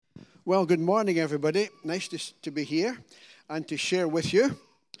Well, good morning, everybody. Nice to be here and to share with you.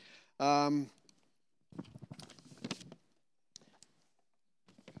 I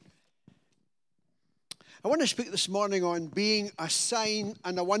want to speak this morning on being a sign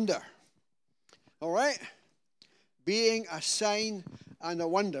and a wonder. All right? Being a sign and a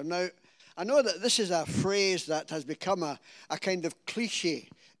wonder. Now, I know that this is a phrase that has become a kind of cliche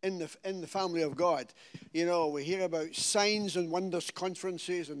in the family of God. You know, we hear about signs and wonders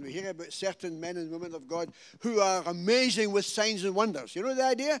conferences, and we hear about certain men and women of God who are amazing with signs and wonders. You know the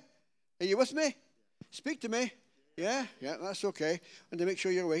idea? Are you with me? Speak to me. Yeah, that's okay. And to make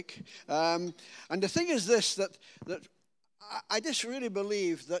sure you're awake. And the thing is this, that I just really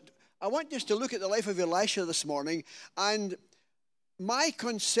believe that I want us to look at the life of Elisha this morning, and my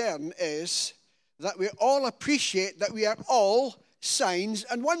concern is that we all appreciate that we are all signs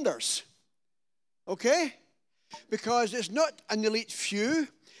and wonders. Okay? Because it's not an elite few.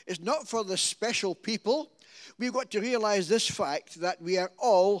 It's not for the special people. We've got to realize this fact that we are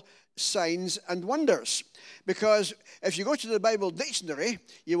all signs and wonders. Because if you go to the Bible dictionary,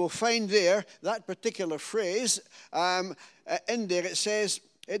 you will find there that particular phrase. In there it says,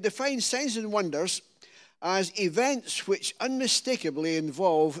 it defines signs and wonders as events which unmistakably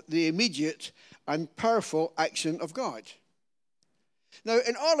involve the immediate and powerful action of God. Now,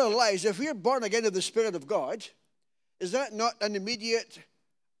 in all our lives, if we're born again of the Spirit of God, is that not an immediate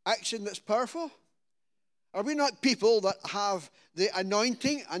action that's powerful? Are we not people that have the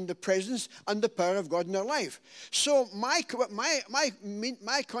anointing and the presence and the power of God in our life? So my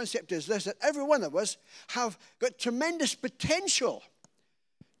concept is this, that every one of us have got tremendous potential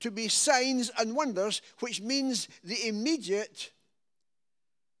to be signs and wonders, which means the immediate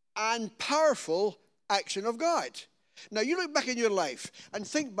and powerful action of God. Now, you look back in your life and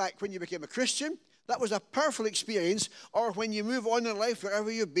think back when you became a Christian. That was a powerful experience. Or when you move on in life,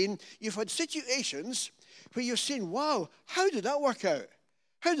 wherever you've been, you've had situations where you're saying, wow, how did that work out?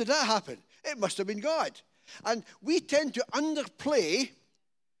 How did that happen? It must have been God. And we tend to underplay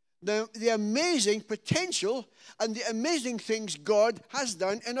the amazing potential and the amazing things God has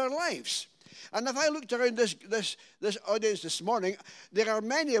done in our lives. And if I looked around this audience this morning, there are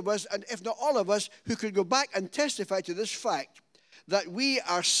many of us, and if not all of us, who could go back and testify to this fact, that we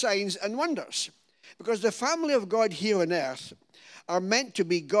are signs and wonders. Because the family of God here on earth are meant to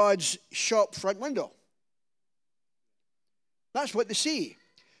be God's shop front window. That's what they see.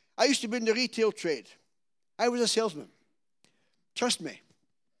 I used to be in the retail trade. I was a salesman. Trust me.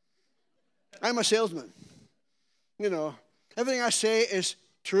 I'm a salesman. You know, everything I say is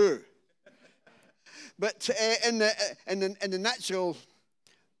true. But in the natural,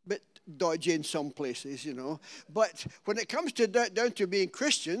 bit dodgy in some places, you know. But when it comes to down to being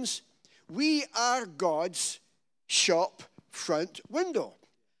Christians, we are God's shop front window.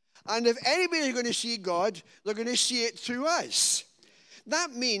 And if anybody's going to see God, they're going to see it through us.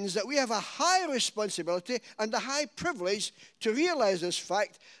 That means that we have a high responsibility and a high privilege to realize this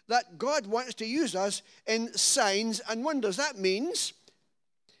fact that God wants to use us in signs and wonders. That means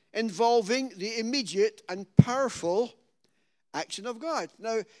involving the immediate and powerful action of God.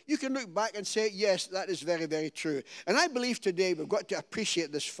 Now, you can look back and say, yes, that is very, very true. And I believe today we've got to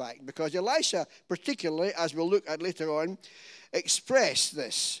appreciate this fact, because Elisha, particularly, as we'll look at later on, expressed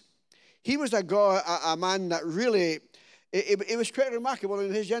this. He was a man that really, it was quite remarkable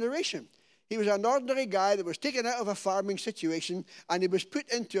in his generation. He was an ordinary guy that was taken out of a farming situation, and he was put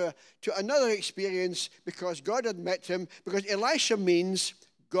into another experience because God had met him, because Elisha means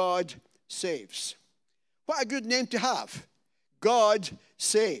God saves. What a good name to have. God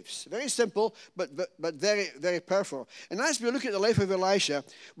saves. Very simple, but very, very powerful. And as we look at the life of Elisha,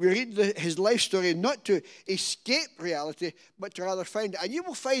 we read his life story not to escape reality, but to rather find it. And you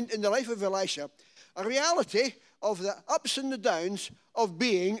will find in the life of Elisha a reality of the ups and the downs of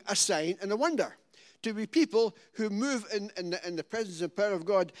being a sign and a wonder. To be people who move in the presence and power of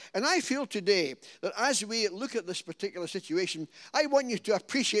God. And I feel today that as we look at this particular situation, I want you to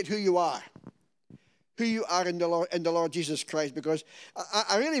appreciate who you are. Who you are in the Lord Jesus Christ. Because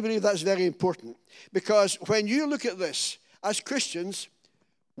I really believe that's very important. Because when you look at this, as Christians,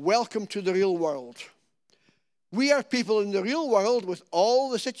 welcome to the real world. We are people in the real world with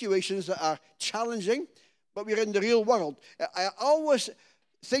all the situations that are challenging, but we're in the real world. I always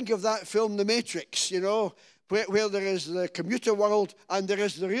think of that film, The Matrix, you know, where there is the computer world and there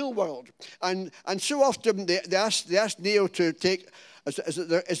is the real world. And so often they ask Neo to take, is it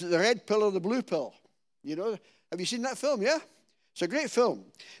the red pill or the blue pill? You know, have you seen that film? Yeah? It's a great film.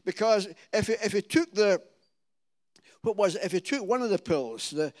 Because if you took if you took one of the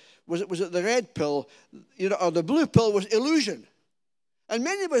pills, was it the red pill, you know, or the blue pill was illusion. And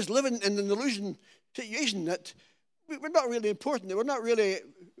many of us live in an illusion situation that we're not really important, that we're not really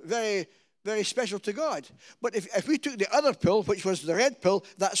very, very special to God. But if we took the other pill, which was the red pill,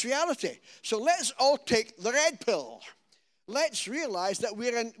 that's reality. So let's all take the red pill. Let's realize that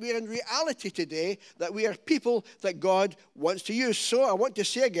we're in reality today, that we are people that God wants to use. So I want to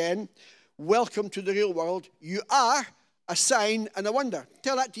say again, welcome to the real world. You are a sign and a wonder.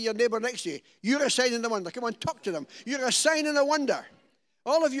 Tell that to your neighbor next to you. You're a sign and a wonder. Come on, talk to them. You're a sign and a wonder.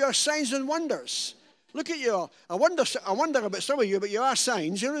 All of you are signs and wonders. Look at you all. I wonder about some of you, but you are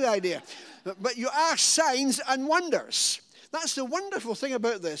signs. You know the idea. But you are signs and wonders. That's the wonderful thing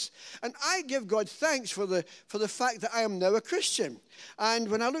about this. And I give God thanks for the fact that I am now a Christian. And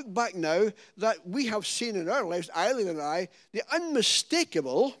when I look back now, that we have seen in our lives, Eileen and I, the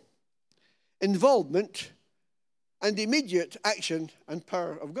unmistakable involvement and immediate action and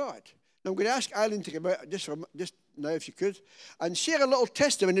power of God. Now I'm going to ask Eileen to come out just now, if you could, and share a little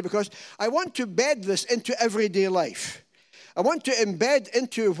testimony, because I want to bed this into everyday life. I want to embed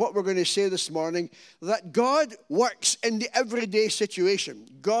into what we're going to say this morning that God works in the everyday situation.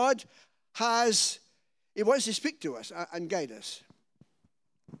 God He wants to speak to us and guide us.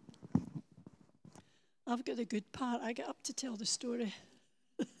 I've got the good part. I get up to tell the story.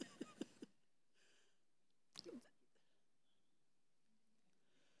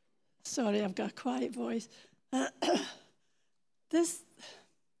 Sorry, I've got a quiet voice.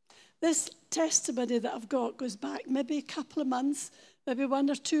 This testimony that I've got goes back maybe a couple of months. Maybe one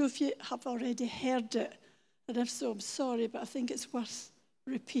or two of you have already heard it. And if so, I'm sorry, but I think it's worth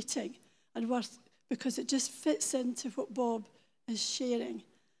repeating and because it just fits into what Bob is sharing.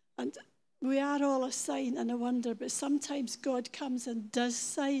 And we are all a sign and a wonder, but sometimes God comes and does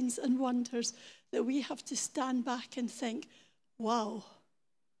signs and wonders that we have to stand back and think, wow,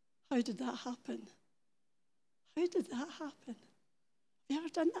 how did that happen? How did that happen? Have you ever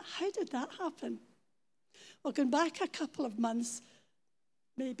done that? How did that happen? Well, going back a couple of months,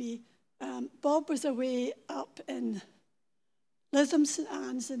 maybe, Bob was away up in Lytham St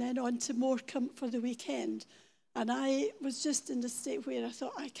Anne's and then on to Morecambe for the weekend. And I was just in the state where I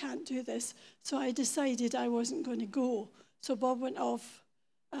thought, I can't do this. So I decided I wasn't going to go. So Bob went off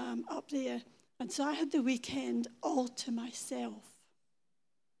up there. And so I had the weekend all to myself.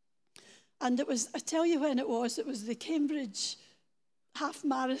 And it was, I tell you when it was the Cambridge half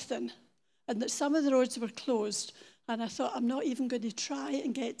marathon. And that some of the roads were closed. And I thought, I'm not even going to try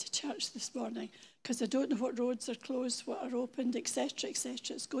and get to church this morning because I don't know what roads are closed, what are opened, etc.,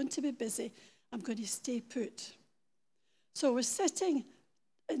 etc. It's going to be busy. I'm going to stay put. So I was sitting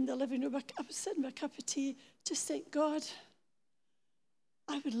in the living room. I was sitting with a cup of tea, just saying, God,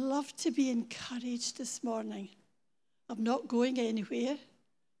 I would love to be encouraged this morning. I'm not going anywhere.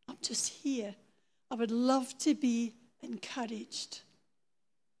 I'm just here. I would love to be encouraged.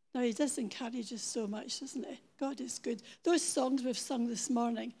 Now, he does encourage us so much, doesn't he? God is good. Those songs we've sung this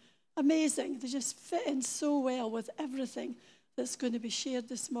morning, amazing. They just fit in so well with everything that's going to be shared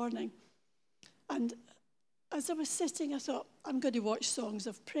this morning. And as I was sitting, I thought, I'm going to watch songs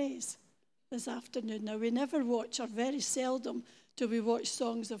of praise this afternoon. Now, we never watch, or very seldom do we watch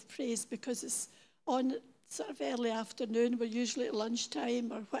songs of praise because it's on sort of early afternoon. We're usually at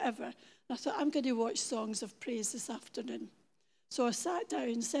lunchtime or whatever. And I thought, I'm going to watch songs of praise this afternoon. So I sat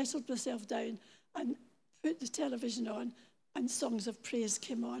down, settled myself down, and put the television on, and songs of praise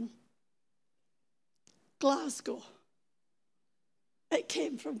came on. Glasgow. It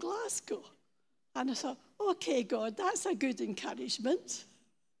came from Glasgow. And I thought, okay, God, that's a good encouragement.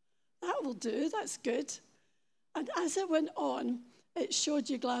 That will do, that's good. And as it went on, it showed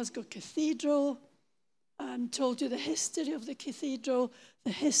you Glasgow Cathedral and told you the history of the cathedral,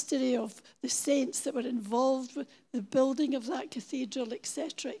 the history of the saints that were involved with the building of that cathedral,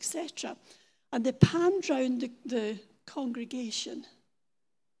 etc., etc. And they panned round the congregation.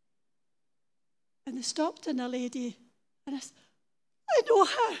 And they stopped in a lady, and I said, I know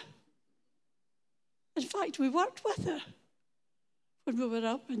her. In fact, we worked with her when we were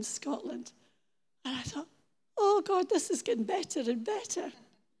up in Scotland. And I thought, oh, God, this is getting better and better.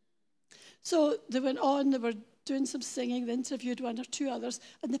 So they went on, they were doing some singing, they interviewed one or two others,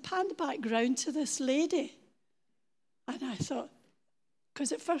 and they panned back round to this lady. And I thought,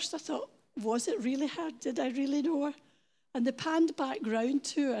 because at first I thought, was it really her? Did I really know her? And they panned back round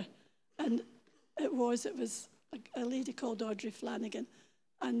to her, and it was a lady called Audrey Flanagan.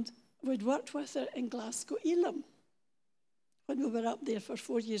 And we'd worked with her in Glasgow Elam when we were up there for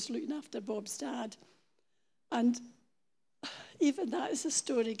 4 years looking after Bob's dad. And even that is a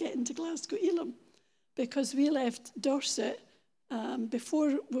story, getting to Glasgow Elam, because we left Dorset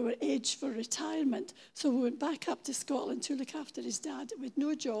before we were aged for retirement. So we went back up to Scotland to look after his dad with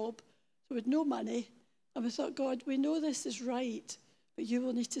no job, with no money. And we thought, God, we know this is right, but you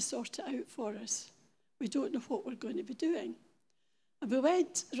will need to sort it out for us. We don't know what we're going to be doing. And we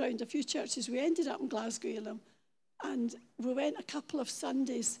went around a few churches. We ended up in Glasgow, Elam, and we went a couple of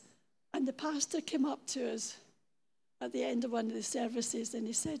Sundays, and the pastor came up to us at the end of one of the services, and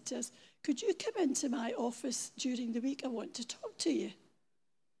he said to us, could you come into my office during the week? I want to talk to you.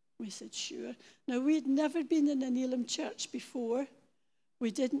 We said, sure. Now, we'd never been in an Elam church before. We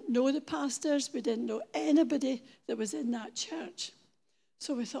didn't know the pastors. We didn't know anybody that was in that church.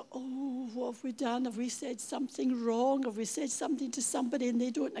 So we thought, oh, what have we done? Have we said something wrong? Have we said something to somebody and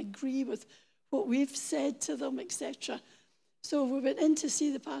they don't agree with what we've said to them, etc.? So we went in to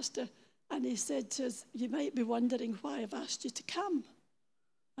see the pastor, and he said to us, you might be wondering why I've asked you to come.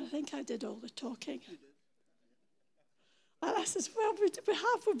 And I think I did all the talking. And I said, well,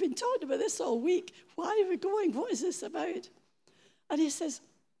 we've been talking about this all week. Why are we going? What is this about? And he says,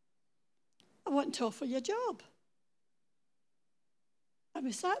 I want to offer you a job. And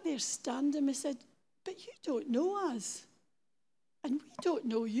we sat there stunned, and we said, but you don't know us. And we don't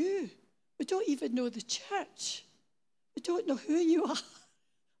know you. We don't even know the church. We don't know who you are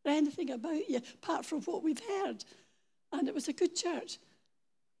or anything about you, apart from what we've heard. And it was a good church.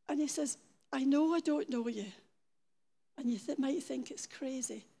 And he says, I know I don't know you. And you might think it's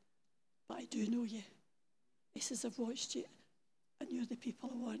crazy, but I do know you. He says, I've watched you, and you're the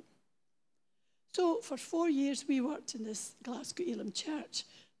people I want. So for 4 years, we worked in this Glasgow Elam church.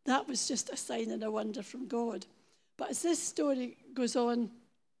 That was just a sign and a wonder from God. But as this story goes on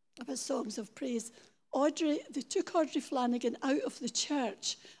about songs of praise, they took Audrey Flanagan out of the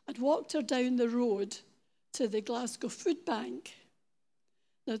church and walked her down the road to the Glasgow Food Bank.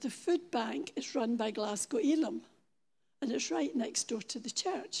 Now, the food bank is run by Glasgow Elam, and it's right next door to the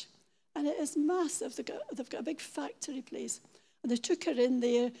church. And it is massive. They've got a big factory place. And they took her in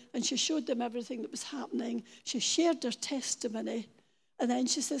there, and she showed them everything that was happening. She shared her testimony. And then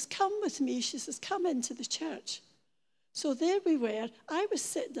she says, come with me. She says, come into the church. So there we were. I was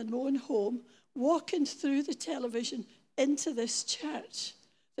sitting in my own home, walking through the television into this church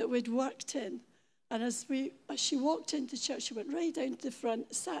that we'd worked in. And as she walked into church, she went right down to the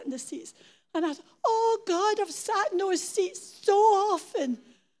front, sat in the seats. And I thought, oh, God, I've sat in those seats so often.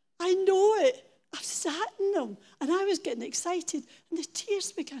 I know it. I've sat in them. And I was getting excited, and the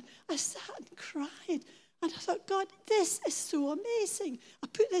tears began. I sat and cried. And I thought, God, this is so amazing. I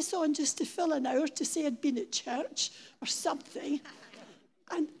put this on just to fill an hour to say I'd been at church or something.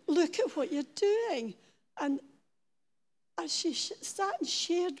 And look at what you're doing. And as she sat and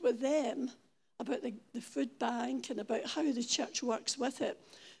shared with them about the food bank and about how the church works with it,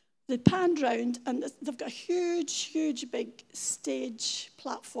 they panned round, and they've got a huge, huge big stage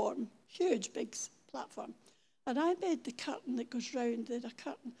platform. Huge big platform. And I made the curtain that goes round there, a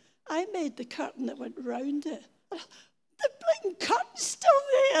curtain. I made the curtain that went round it. The blinking curtain's still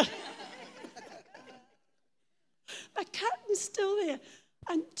there. My curtain's still there.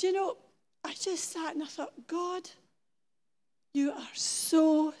 And do you know, I just sat and I thought, God, you are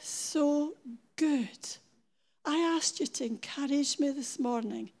so, so good. I asked you to encourage me this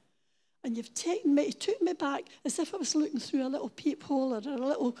morning, and you took me back as if I was looking through a little peephole or a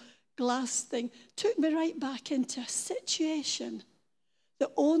little glass thing, took me right back into a situation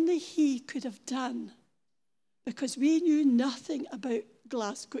that only he could have done, because we knew nothing about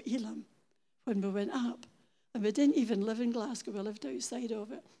Glasgow Elam when we went up. And we didn't even live in Glasgow, we lived outside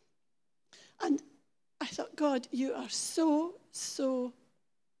of it. And I thought, God, you are so, so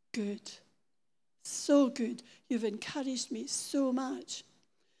good. So good. You've encouraged me so much.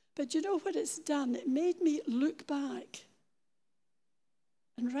 But you know what it's done? It made me look back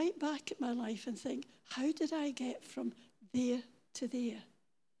and right back at my life and think, how did I get from there to there?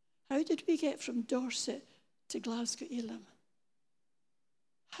 How did we get from Dorset to Glasgow Elam?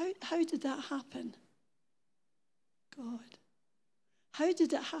 How did that happen? God. How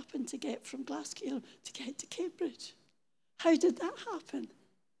did it happen to get from Glasgow Elam to get to Cambridge? How did that happen?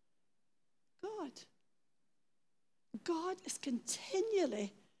 God. God is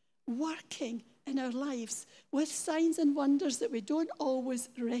continually working in our lives with signs and wonders that we don't always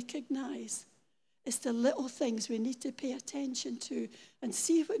recognize. It's the little things we need to pay attention to and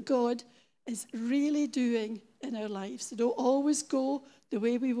see what God is really doing in our lives. They don't always go the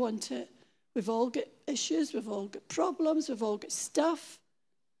way we want it. We've all got issues, we've all got problems, we've all got stuff,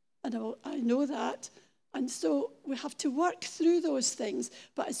 and I know that. And so we have to work through those things.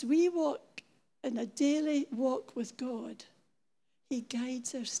 But as we walk in a daily walk with God, he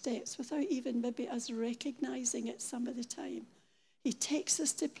guides our steps without even maybe us recognizing it some of the time. He takes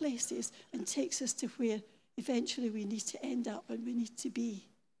us to places and takes us to where eventually we need to end up and we need to be.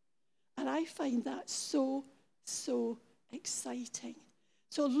 And I find that so, so exciting.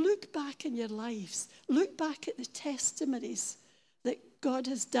 So look back in your lives. Look back at the testimonies that God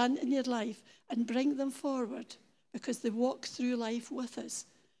has done in your life and bring them forward because they walk through life with us.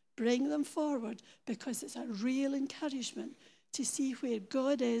 Bring them forward because it's a real encouragement to see where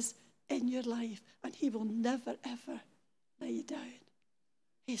God is in your life, and he will never, ever let you down.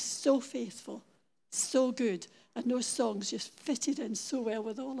 He's so faithful, so good, and those songs just fitted in so well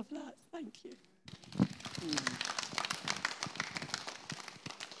with all of that. Thank you.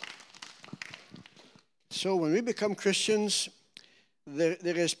 So when we become Christians, there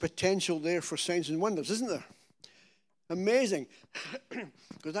is potential there for signs and wonders, isn't there? Amazing.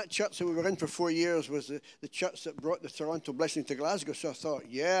 Because that church that we were in for 4 years was the church that brought the Toronto blessing to Glasgow. So I thought,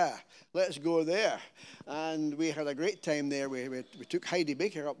 yeah, let's go there. And we had a great time there. We took Heidi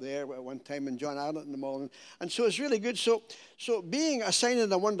Baker up there at one time and John Arnott and them all. And so it's really good. So being a sign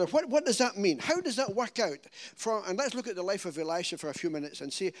and a wonder, what does that mean? How does that work out? And let's look at the life of Elisha for a few minutes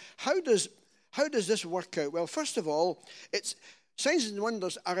and see how does this work out? Well, first of all, signs and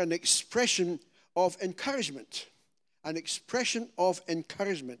wonders are an expression of encouragement. An expression of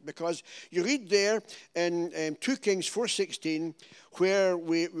encouragement, because you read there in 2 Kings 4:16, where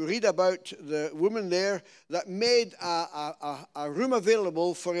we read about the woman there that made a room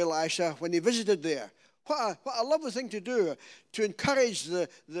available for Elisha when he visited there. What a lovely thing to do, to encourage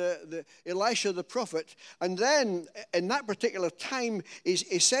the Elisha the prophet. And then in that particular time,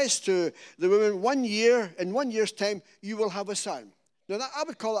 he says to the woman, in 1 year's time, you will have a son. Now I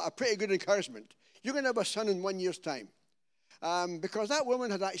would call it a pretty good encouragement. You're going to have a son in 1 year's time. Because that woman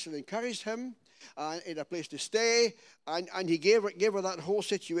had actually encouraged him in a place to stay, and he gave her that whole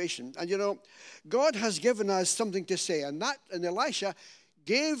situation. And you know, God has given us something to say, and Elisha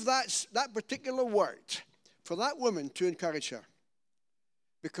gave that particular word for that woman to encourage her.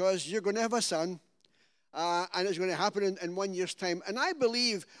 Because you're going to have a son, and it's going to happen in 1 year's time. And I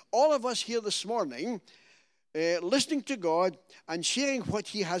believe all of us here this morning, listening to God and sharing what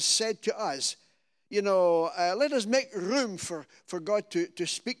he has said to us, you know, let us make room for God to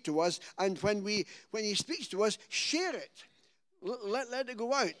speak to us. And when he speaks to us, share it. Let it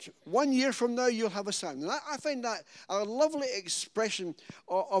go out. 1 year from now, you'll have a son. And I find that a lovely expression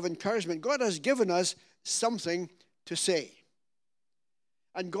of encouragement. God has given us something to say.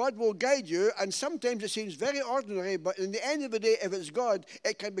 And God will guide you. And sometimes it seems very ordinary, but in the end of the day, if it's God,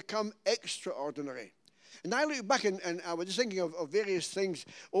 it can become extraordinary. And I look back, and I was just thinking of various things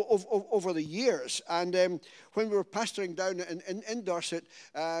over the years. And when we were pastoring down in Dorset,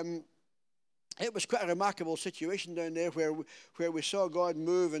 it was quite a remarkable situation down there where we saw God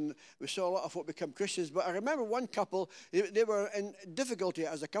move, and we saw a lot of folk become Christians. But I remember one couple, they were in difficulty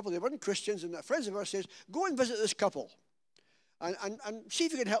as a couple. They weren't Christians, and friends of ours says, go and visit this couple and see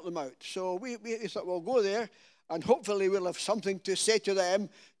if you can help them out. So we thought, well, go there, and hopefully we'll have something to say to them,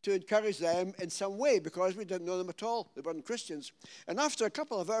 to encourage them in some way, because we didn't know them at all. They weren't Christians. And after a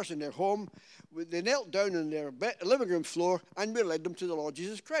couple of hours in their home, they knelt down on their living room floor, and we led them to the Lord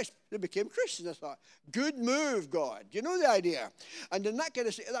Jesus Christ. They became Christians. I thought, good move, God. You know the idea. And in that kind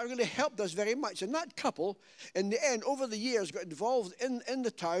of that really helped us very much. And that couple, in the end, over the years, got involved in the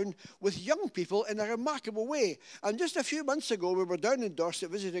town with young people in a remarkable way. And just a few months ago, we were down in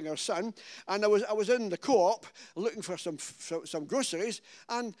Dorset visiting our son, and I was in the co-op looking for some groceries,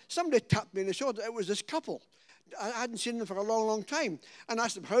 and somebody tapped me on the shoulder. It was this couple. I hadn't seen them for a long, long time. And I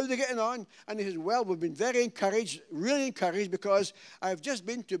asked them, how are they getting on? And he said, well, we've been very encouraged, really encouraged, because I've just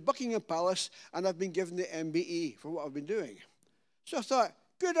been to Buckingham Palace and I've been given the MBE for what I've been doing. So I thought,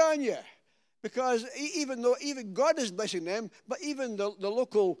 good on you. Because even God is blessing them, but even the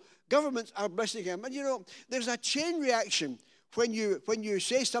local governments are blessing them. And you know, there's a chain reaction when you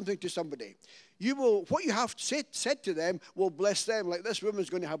say something to somebody. What you have said to them will bless them. Like this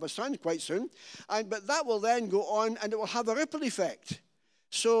woman's going to have a son quite soon. But that will then go on, and it will have a ripple effect.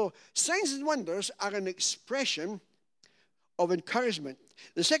 So signs and wonders are an expression of encouragement.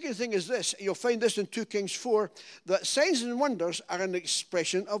 The second thing is this. You'll find this in 2 Kings 4, that signs and wonders are an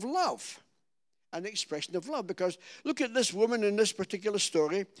expression of love. An expression of love. Because look at this woman in this particular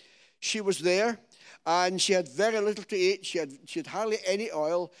story. She was there, and she had very little to eat. She had hardly any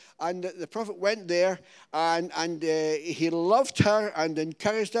oil. And the prophet went there, and he loved her and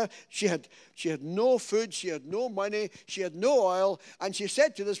encouraged her. She had no food. She had no money. She had no oil. And she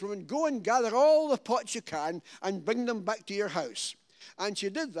said to this woman, go and gather all the pots you can and bring them back to your house. And she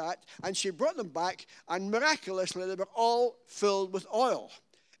did that, and she brought them back, and miraculously they were all filled with oil.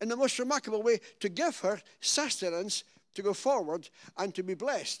 In the most remarkable way, to give her sustenance to go forward and to be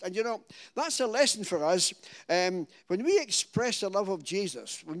blessed. And you know, that's a lesson for us. When we express the love of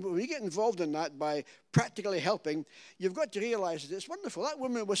Jesus, when we get involved in that by practically helping, you've got to realize that it's wonderful. That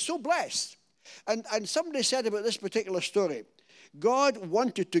woman was so blessed. And somebody said about this particular story, God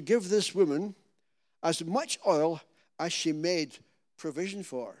wanted to give this woman as much oil as she made provision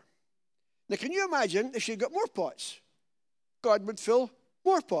for. Now, can you imagine if she got more pots? God would fill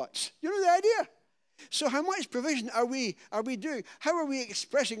more pots. You know the idea? So how much provision are we doing? How are we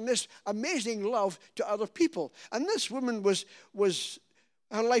expressing this amazing love to other people? And this woman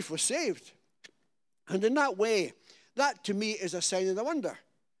her life was saved. And in that way, that to me is a sign and a wonder,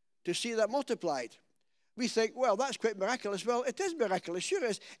 to see that multiplied. We think, well, that's quite miraculous. Well, it is miraculous, sure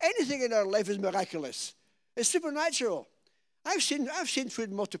is. Anything in our life is miraculous. It's supernatural. I've seen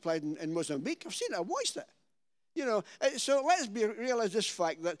food multiplied in Mozambique. I've seen it. I've watched it. You know, so let's realize this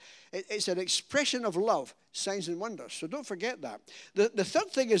fact that it's an expression of love, signs and wonders. So don't forget that. The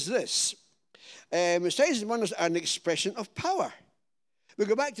third thing is this. Signs and wonders are an expression of power. We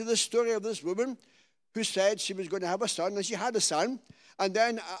go back to this story of this woman who said she was going to have a son, and she had a son. And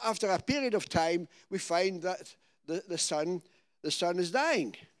then after a period of time, we find that the son is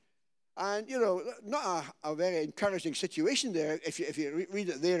dying. And, you know, not a very encouraging situation there, if you read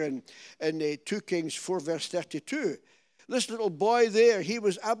it there in 2 Kings 4, verse 32. This little boy there, he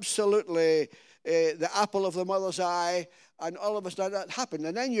was absolutely the apple of the mother's eye, and all of a sudden that happened.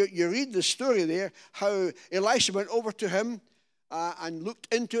 And then you read the story there, how Elisha went over to him and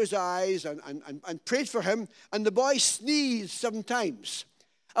looked into his eyes and prayed for him, and the boy sneezed 7 times.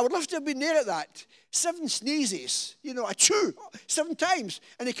 I would love to have been there at that. 7 sneezes, you know, achoo, 7 times,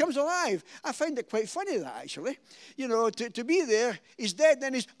 and he comes alive. I find it quite funny, that, actually. You know, to be there, he's dead,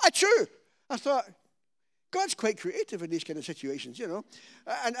 then he's achoo. I thought, God's quite creative in these kind of situations, you know.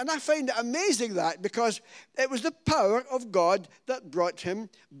 And I find it amazing that, because it was the power of God that brought him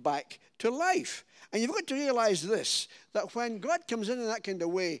back to life. And you've got to realize this, that when God comes in that kind of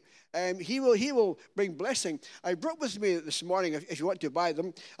way, he will bring blessing. I brought with me this morning, if you want to buy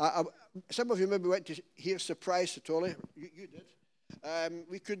them, some of you maybe went to hear Surprise Satoli. You did.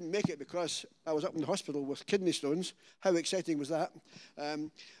 We couldn't make it because I was up in the hospital with kidney stones. How exciting was that?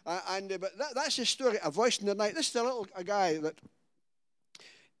 But that's his story, A Voice in the Night. This is a guy that,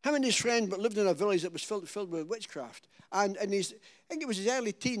 him and his friend, but lived in a village that was filled with witchcraft. And I think it was his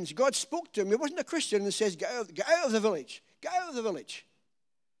early teens. God spoke to him. He wasn't a Christian, and says, get out of the village. Get out of the village.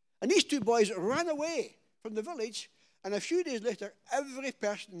 And these 2 boys ran away from the village, and a few days later, every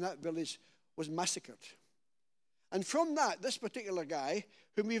person in that village was massacred. And from that, this particular guy,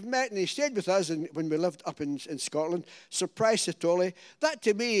 whom we've met, and he stayed with us when we lived up in Scotland, Surprise Satoli, that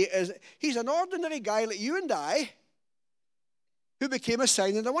to me is, he's an ordinary guy like you and I, who became a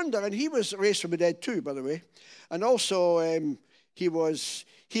sign and a wonder. And he was raised from the dead too, by the way. And also, he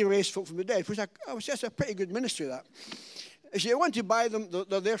raised folk from the dead, which was just a pretty good ministry, that. If you want to buy them,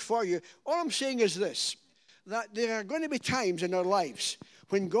 they're there for you. All I'm saying is this, that there are going to be times in our lives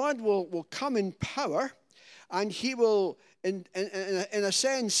when God will come in power, and he will, in a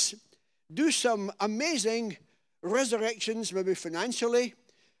sense, do some amazing resurrections, maybe financially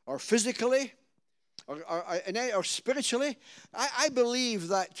or physically or spiritually. I believe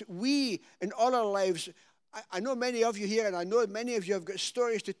that we, in all our lives, I know many of you here, and I know many of you have got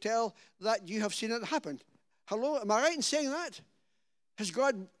stories to tell that you have seen it happen. Hello, am I right in saying that? Has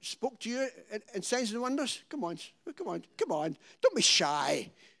God spoke to you in signs and wonders? Come on. Don't be shy.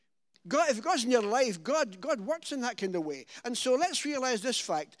 If God's in your life, God works in that kind of way. And so let's realize this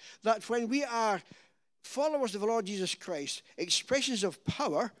fact, that when we are followers of the Lord Jesus Christ, expressions of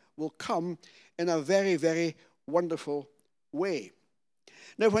power will come in a very, very wonderful way.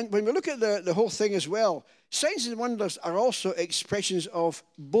 Now, when we look at the whole thing as well, signs and wonders are also expressions of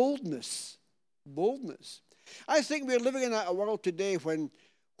boldness. Boldness. I think we're living in a world today when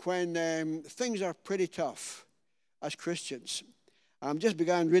things are pretty tough as Christians. I just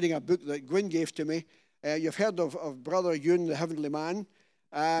began reading a book that Gwyn gave to me. You've heard of Brother Yun, the Heavenly Man.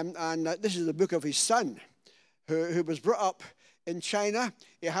 And this is the book of his son, who was brought up in China.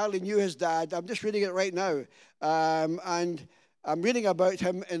 He hardly knew his dad. I'm just reading it right now. And I'm reading about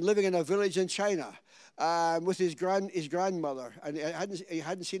him living in a village in China. With his grandmother, and he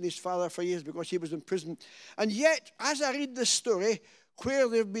hadn't seen his father for years because he was in prison. And yet, as I read this story, where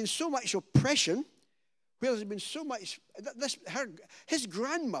there have been so much oppression, where there's been so much, his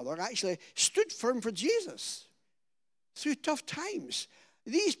grandmother actually stood firm for Jesus through tough times.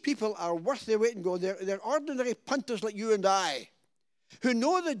 These people are worth their weight in gold. They're ordinary punters like you and I, who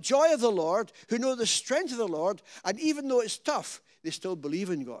know the joy of the Lord, who know the strength of the Lord, and even though it's tough, they still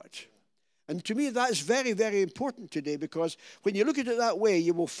believe in God. And to me, that's very, very important today, because when you look at it that way,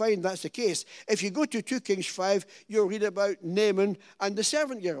 you will find that's the case. If you go to 2 Kings 5, you'll read about Naaman and the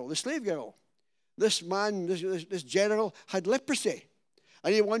servant girl, the slave girl. This man, this general, had leprosy,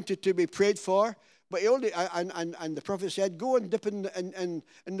 and he wanted to be prayed for, but he only, and the prophet said, go and dip in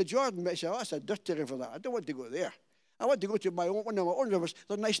the Jordan. But he said, oh, that's a dirty river, that. I don't want to go there. I want to go to one of my own rivers.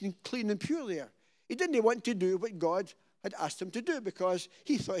 They're nice and clean and pure there. He didn't want to do what God had asked him to do because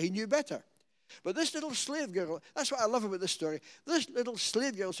he thought he knew better. But this little slave girl, that's what I love about this story. This little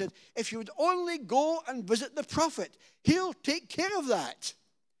slave girl said, if you would only go and visit the prophet, he'll take care of that.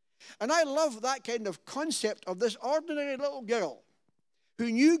 And I love that kind of concept of this ordinary little girl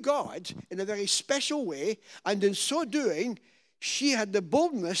who knew God in a very special way, and in so doing, she had the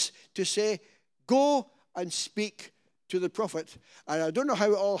boldness to say, go and speak to the prophet. And I don't know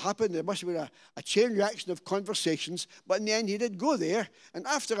how it all happened. There must have been a chain reaction of conversations, but in the end he did go there, and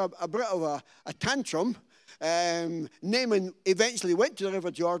after a bit of a tantrum, Naaman eventually went to the River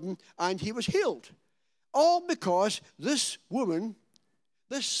Jordan and he was healed. All because this woman,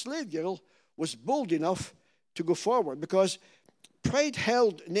 this slave girl, was bold enough to go forward, because pride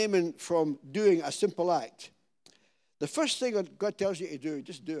held Naaman from doing a simple act. The first thing that God tells you to do,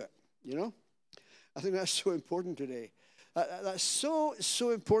 just do it, you know? I think that's so important today. That's so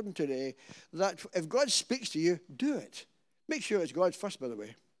important today, that if God speaks to you, do it. Make sure it's God first, by the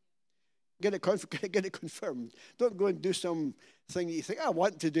way. Get it confirmed. Don't go and do something that you think, I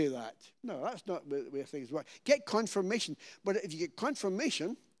want to do that. No, that's not the way things work. Get confirmation. But if you get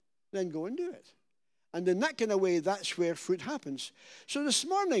confirmation, then go and do it. And in that kind of way, that's where fruit happens. So this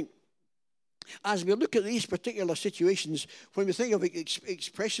morning, as we look at these particular situations, when we think of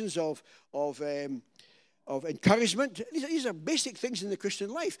expressions of encouragement, these are basic things in the Christian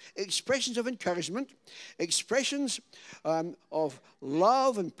life. Expressions of encouragement, expressions of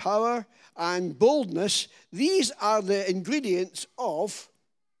love and power and boldness. These are the ingredients of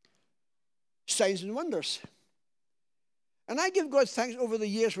signs and wonders. And I give God thanks over the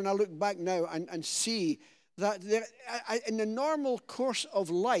years when I look back now and see that in the normal course of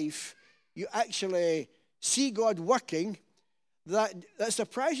life, you actually see God working that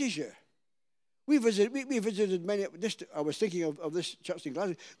surprises you. We visited many. I was thinking of this church in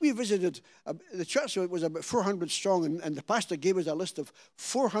Glasgow. We visited the church was about 400 strong, and the pastor gave us a list of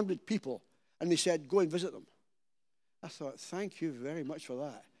 400 people, and he said, "Go and visit them." I thought, "Thank you very much for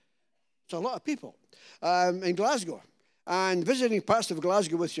that." It's a lot of people in Glasgow, and visiting parts of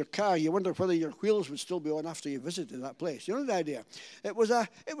Glasgow with your car, you wonder whether your wheels would still be on after you visited that place. You know the idea. It was a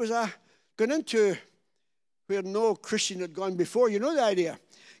going into where no Christian had gone before. You know the idea.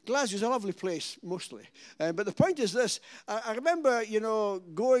 Glasgow's a lovely place, mostly. But the point is this. I remember,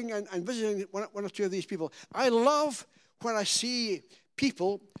 going and visiting one or two of these people. I love when I see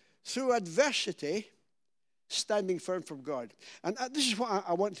people, through adversity, standing firm from God. And this is what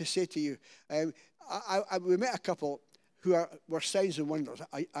I want to say to you. We met a couple who were signs and wonders.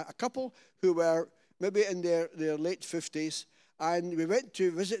 A couple who were maybe in their late 50s. And we went to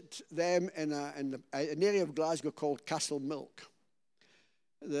visit them in an area of Glasgow called Castle Milk.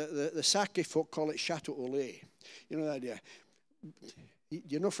 The Sake folk call it Chateau Olay. You know the idea. Do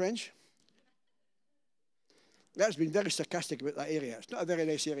you know French? That's been very sarcastic about that area. It's not a very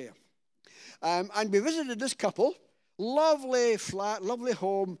nice area. And we visited this couple. Lovely flat, lovely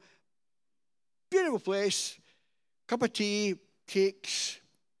home. Beautiful place. Cup of tea, cakes.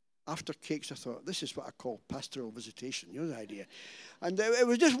 After cakes, I thought, this is what I call pastoral visitation. You know the idea. And it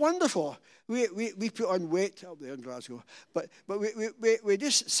was just wonderful. We put on weight up there in Glasgow. But we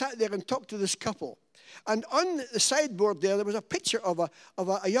just sat there and talked to this couple. And on the sideboard there was a picture of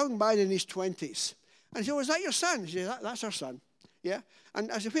a young man in his 20s. And he said, "Was that your son?" He said, "That's our son." Yeah.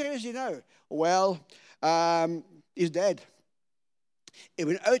 And I said, "Where is he now?" "Well, he's dead. He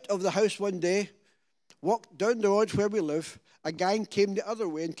went out of the house one day, walked down the road where we live. A gang came the other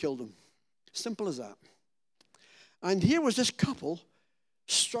way and killed him. Simple as that." And here was this couple,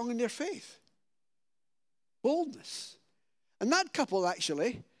 strong in their faith. Boldness. And that couple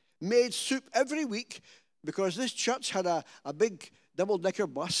actually made soup every week, because this church had a big double-decker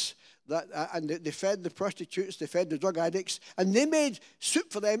bus, and they fed the prostitutes, they fed the drug addicts, and they made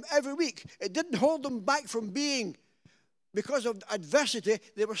soup for them every week. It didn't hold them back from being, because of adversity,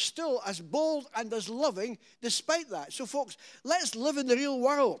 they were still as bold and as loving despite that. So, folks, let's live in the real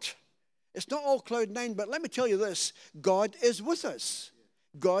world. It's not all cloud nine, but let me tell you this. God is with us.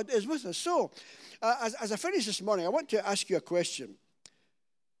 God is with us. So, as I finish this morning, I want to ask you a question.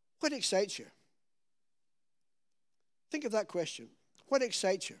 What excites you? Think of that question. What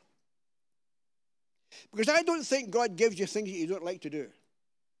excites you? Because I don't think God gives you things that you don't like to do.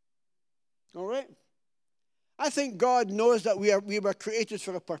 All right? I think God knows that we were created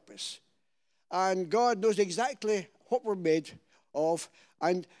for a purpose. And God knows exactly what we're made of.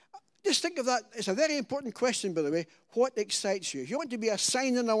 And just think of that. It's a very important question, by the way. What excites you? If you want to be a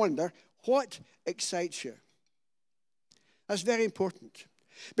sign and a wonder, what excites you? That's very important.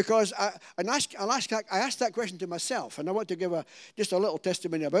 Because I asked that question to myself, and I want to give just a little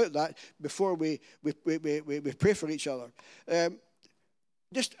testimony about that before we pray for each other.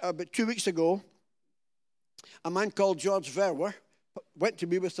 Just about 2 weeks ago, a man called George Verwer went to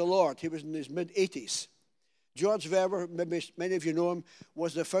be with the Lord. He was in his mid-80s. George Verwer, maybe many of you know him,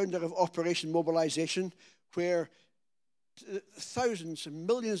 was the founder of Operation Mobilization, where thousands and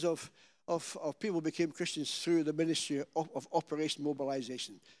millions of people became Christians through the ministry of Operation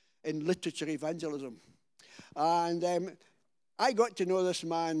Mobilization in literature evangelism. And I got to know this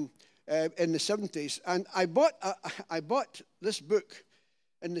man in the 70s, and I bought this book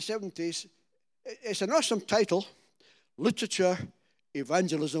in the 70s. It's an awesome title, Literature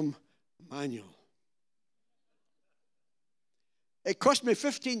Evangelism Manual. It cost me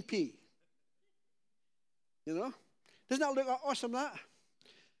 15p. You know? Doesn't that look awesome, that?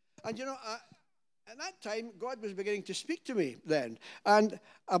 And you know, at that time, God was beginning to speak to me then. And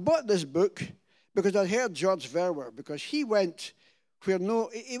I bought this book because I heard George Verwer, because he went where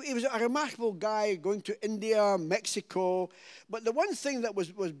he was a remarkable guy going to India, Mexico. But the one thing that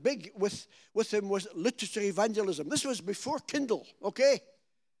was big with him was literature evangelism. This was before Kindle, okay?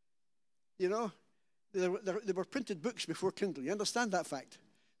 You know, there were printed books before Kindle. You understand that fact?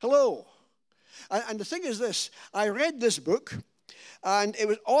 Hello. And the thing is this, I read this book, and it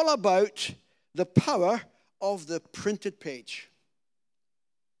was all about the power of the printed page.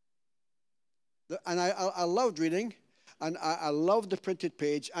 And I loved reading, and I loved the printed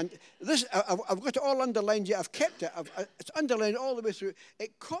page. And this, I've got it all underlined yet. I've kept it. It's underlined all the way through.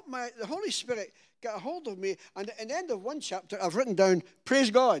 It caught the Holy Spirit got a hold of me, and at the end of one chapter, I've written down, praise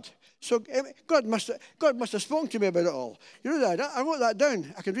God. So God must have spoken to me about it all. You know that? I wrote that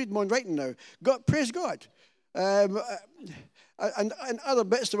down. I can read my own writing now. God, praise God. And other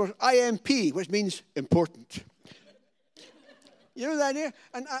bits, there were IMP, which means important. You know that idea?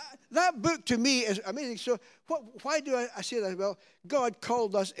 And that book to me is amazing. So why do I say that? Well, God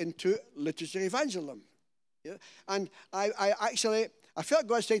called us into literature evangelism. Yeah? And I felt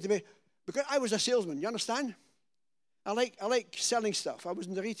God saying to me, because I was a salesman, you understand? I like selling stuff. I was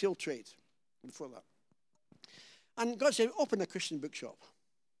in the retail trade before that. And God said, open a Christian bookshop.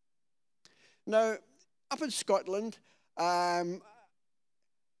 Now, up in Scotland, we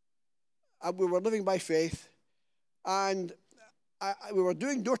were living by faith, and we were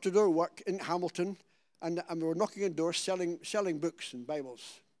doing door-to-door work in Hamilton, and we were knocking on doors, selling books and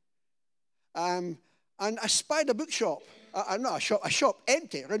Bibles. And I spied a bookshop, not a shop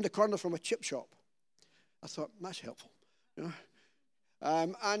empty, around the corner from a chip shop. I thought, that's helpful. You know?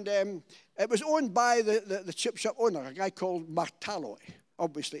 It was owned by the chip shop owner, a guy called Martallo.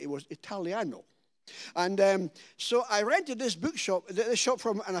 Obviously, it was Italiano. And so I rented this bookshop, this shop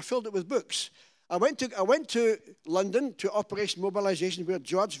from him, and I filled it with books. I went to London to Operation Mobilization, where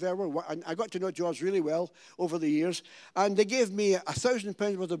George Verwer, and I got to know George really well over the years, and they gave me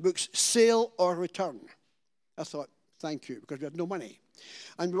 £1,000 worth of books, sale or return. I thought, thank you, because we had no money.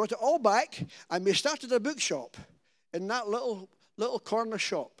 And we got it all back, and we started a bookshop in that little corner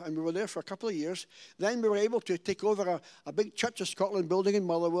shop, and we were there for a couple of years. Then we were able to take over a big Church of Scotland building in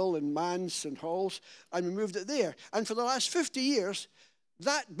Motherwell and Manse and Halls, and we moved it there. And for the last 50 years,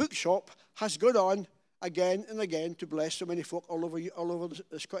 that bookshop has gone on again and again to bless so many folk all over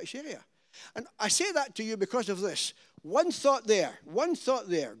the Scottish area. And I say that to you because of this. One thought there.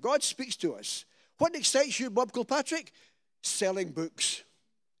 God speaks to us. What excites you, Bob Kilpatrick? Selling books.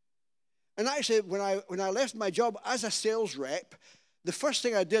 And actually, when I left my job as a sales rep, the first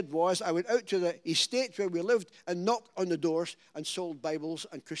thing I did was I went out to the estate where we lived and knocked on the doors and sold Bibles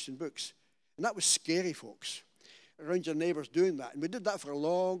and Christian books. And that was scary, folks, around your neighbors doing that. And we did that for a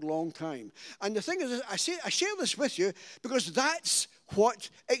long, long time. And the thing is, I share this with you because that's what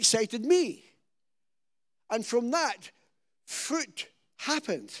excited me. And from that, fruit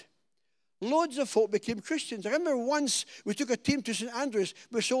happened. Loads of folk became Christians. I remember once we took a team to St. Andrews.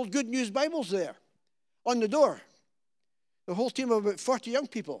 We sold Good News Bibles there on the door. The whole team of about 40 young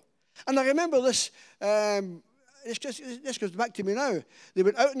people. And I remember this, this goes back to me now. They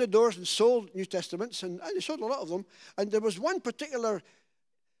went out in the doors and sold New Testaments, and they sold a lot of them. And there was one particular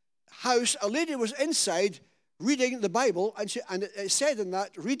house, a lady was inside reading the Bible, and it said in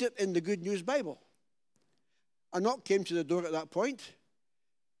that, read it in the Good News Bible. A knock came to the door at that point.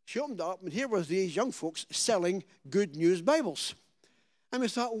 She opened it up, and here were these young folks selling Good News Bibles. And we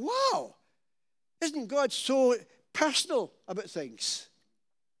thought, wow, Isn't God so personal about things?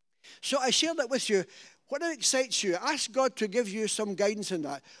 So I share that with you. What excites you? Ask God to give you some guidance in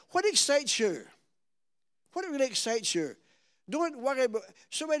that. What excites you? What really excites you? Don't worry about,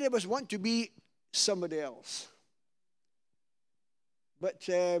 so many of us want to be somebody else. But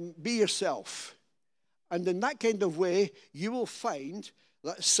be yourself. And in that kind of way, you will find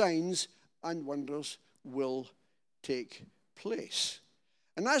that signs and wonders will take place.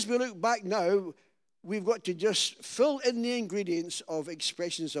 And as we look back now, we've got to just fill in the ingredients of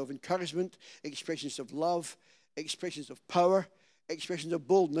expressions of encouragement, expressions of love, expressions of power, expressions of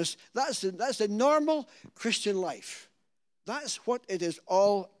boldness. That's the normal Christian life. That's what it is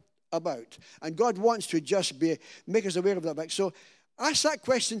all about. And God wants to just make us aware of that. So ask that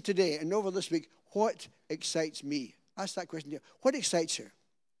question today and over this week, what excites me? Ask that question today. What excites you?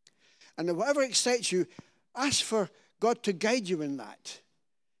 And whatever excites you, ask for God to guide you in that.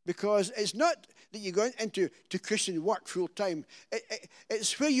 Because it's not that you go into Christian work full time.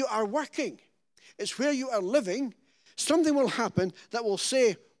 It's where you are working. It's where you are living. Something will happen that will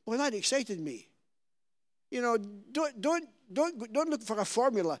say, well, that excited me. You know, don't look for a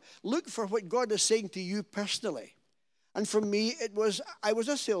formula. Look for what God is saying to you personally. And for me, I was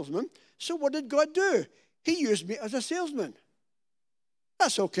a salesman. So what did God do? He used me as a salesman.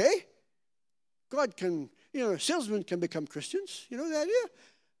 That's okay. God can, salesmen can become Christians. You know the idea?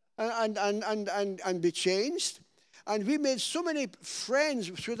 And be changed. And we made so many friends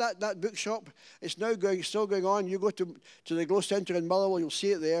through that bookshop. It's now still going on. You go to the Glow Centre in Motherwell, you'll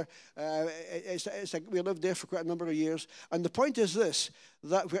see it there. It's like we lived there for quite a number of years. And the point is this,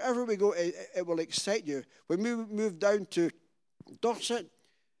 that wherever we go, it will excite you. When we moved down to Dorset,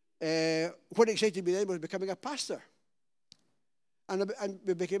 what excited me then was becoming a pastor. And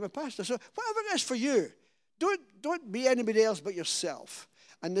we became a pastor. So whatever it is for you, don't be anybody else but yourself.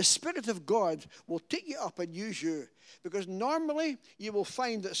 And the Spirit of God will take you up and use you. Because normally you will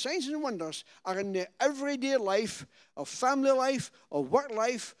find that signs and wonders are in the everyday life, of family life, of work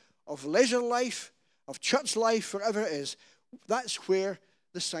life, of leisure life, of church life, wherever it is. That's where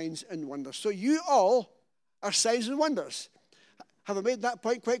the signs and wonders. So you all are signs and wonders. Have I made that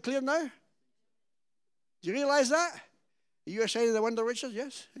point quite clear now? Do you realize that? Are you a sign and a wonder, Richard?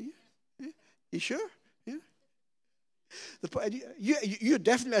 Yes? Are you? Yeah? You sure? Yeah. You're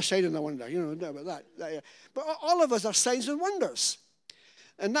definitely a sign and a wonder. You know about that. Yeah. But all of us are signs and wonders.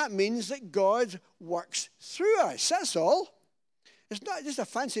 And that means that God works through us. That's all. It's not just a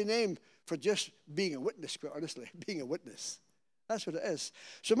fancy name for just being a witness, quite honestly, being a witness. That's what it is.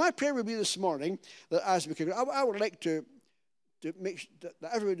 So my prayer would be this morning that as we can, I would like to make sure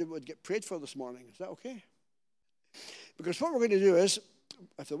that everybody would get prayed for this morning. Is that okay? Because what we're going to do is,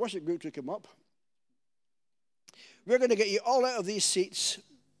 if the worship group to come up, we're going to get you all out of these seats.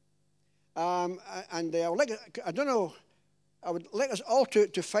 I would like us all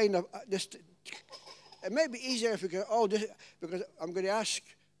to find just. It might be easier if we could all just, because I'm going to ask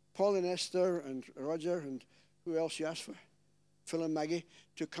Paul and Esther and Roger and who else you asked for, Phil and Maggie,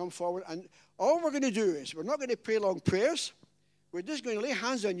 to come forward. And all we're going to do is, we're not going to pray long prayers. We're just going to lay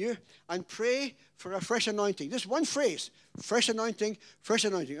hands on you and pray for a fresh anointing. Just one phrase, fresh anointing, fresh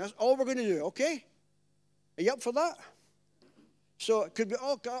anointing. That's all we're going to do, okay? Are you up for that? So could we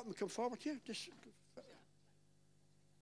all get up and come forward here? Just